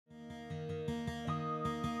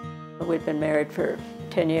We'd been married for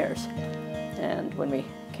 10 years, and when we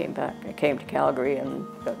came back, I came to Calgary and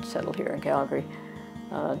got settled here in Calgary.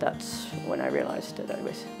 That's when I realized that I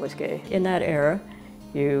was gay. In that era,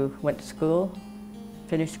 you went to school,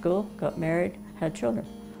 finished school, got married, had children.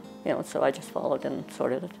 You know, so I just followed and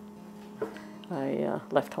sorted it. I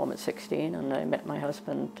left home at 16, and I met my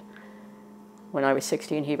husband when I was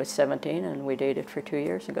 16, he was 17, and we dated for 2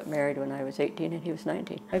 years and got married when I was 18 and he was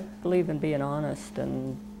 19. I believe in being honest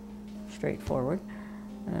and straightforward,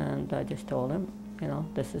 and I just told him, you know,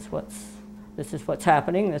 this is what's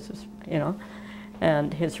happening, this is, you know,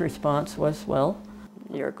 and his response was, well,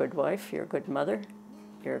 you're a good wife, you're a good mother,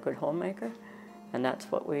 you're a good homemaker, and that's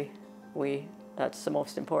what that's the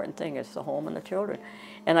most important thing, is the home and the children.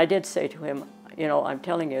 And I did say to him, you know, I'm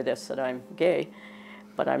telling you this, that I'm gay,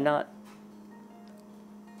 but I'm not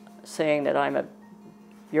saying that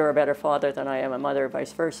you're a better father than I am a mother, or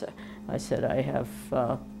vice versa. I said, I have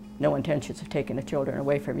no intentions of taking the children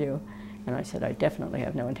away from you, and I said, I definitely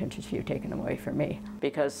have no intentions of you taking them away from me.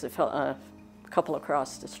 Because the couple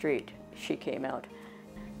across the street, she came out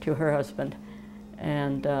to her husband,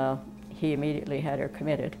 and he immediately had her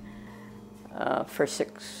committed for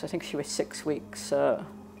I think she was 6 weeks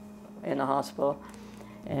in the hospital,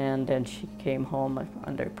 and then she came home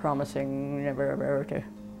under promising never ever to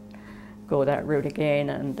go that route again,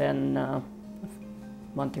 and then a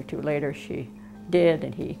month or two later she did,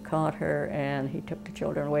 and he caught her and he took the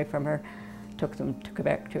children away from her, took them to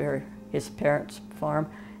Quebec to his parents' farm,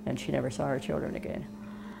 and she never saw her children again.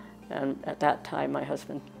 And at that time my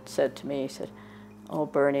husband said to me, he said, oh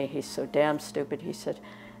Bernie, he's so damn stupid. He said,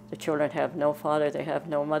 the children have no father, they have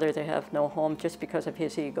no mother, they have no home, just because of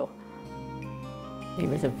his ego. He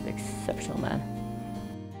was an exceptional man.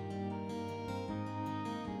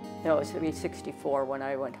 No, it was maybe 64 when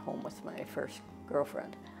I went home with my first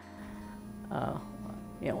girlfriend.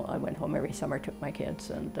 You know, I went home every summer, took my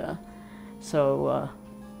kids, and so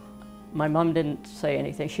my mom didn't say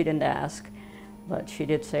anything. She didn't ask, but she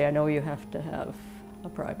did say, I know you have to have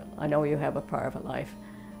I know you have a private life,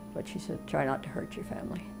 but she said, try not to hurt your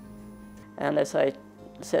family. And as I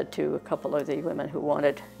said to a couple of the women who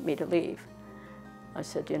wanted me to leave, I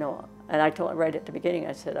said, you know, and I told right at the beginning,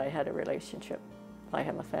 I said, I had a relationship, I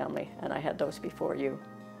have a family, and I had those before you,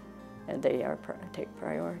 and they take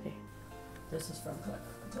priority. This is from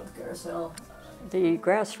Club Carousel. The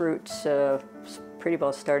grassroots pretty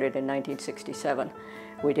well started in 1967.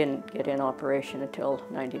 We didn't get in operation until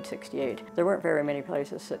 1968. There weren't very many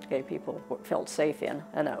places that gay people felt safe in,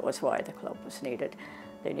 and that was why the club was needed.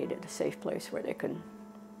 They needed a safe place where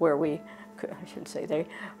where we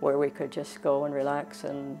could just go and relax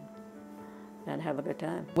and have a good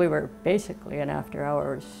time. We were basically an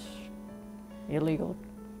after-hours illegal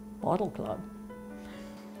bottle club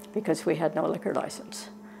because we had no liquor license.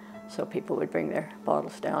 So people would bring their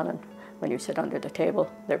bottles down, and when you sit under the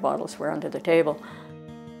table, their bottles were under the table.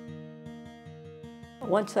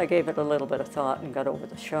 Once I gave it a little bit of thought and got over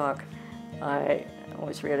the shock, I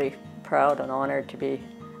was really proud and honored to be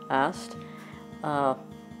asked,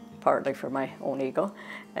 partly for my own ego,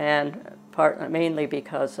 and mainly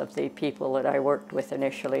because of the people that I worked with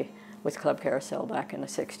initially with Club Carousel back in the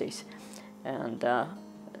 60s. And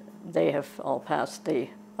they have all passed, the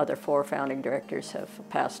other 4 founding directors have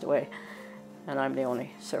passed away, and I'm the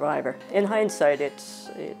only survivor. In hindsight,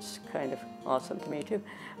 it's kind of awesome to me too,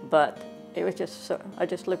 but it was just, I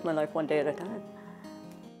just lived my life one day at a time.